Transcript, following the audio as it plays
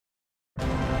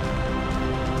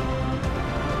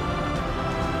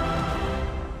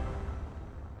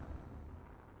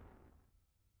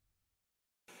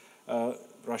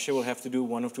Russia will have to do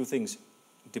one of two things.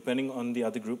 Depending on the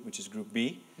other group, which is Group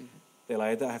B, they'll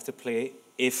either have to play,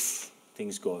 if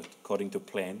things go according to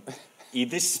plan,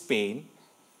 either Spain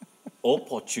or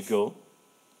Portugal.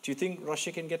 Do you think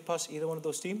Russia can get past either one of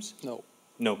those teams? No.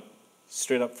 No.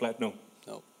 Straight up flat no.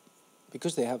 No.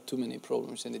 Because they have too many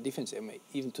problems in the defense. I mean,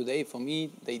 even today, for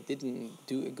me, they didn't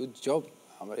do a good job.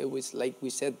 It was like we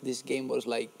said, this game was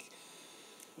like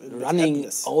running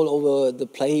endless. all over the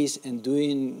place and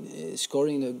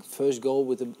scoring the first goal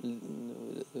with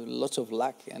lots of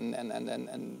luck, and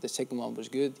the second one was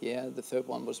good. Yeah, the third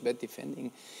one was bad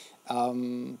defending,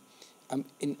 and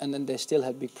then they still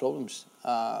had big problems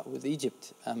with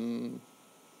Egypt, and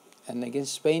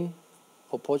against Spain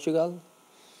or Portugal.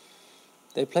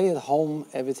 They play at home,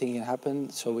 everything can happen,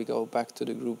 so we go back to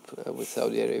the group with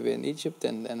Saudi Arabia and Egypt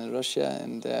and Russia,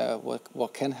 and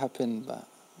what can happen, but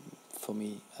for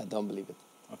me, I don't believe it.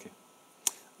 Okay.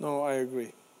 No, I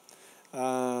agree.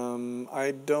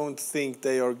 I don't think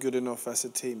they are good enough as a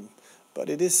team, but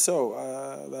it is so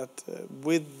that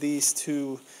with these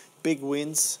two big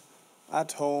wins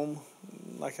at home,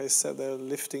 like I said, they're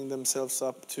lifting themselves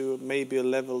up to maybe a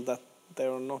level that they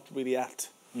are not really at.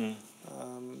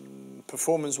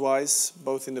 Performance-wise,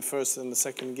 both in the first and the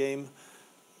second game,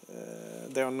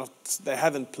 they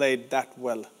haven't played that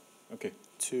well. Okay.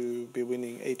 To be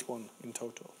winning 8-1 in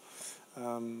total.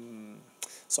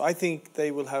 So I think they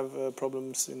will have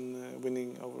problems in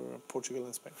winning over Portugal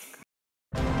and Spain.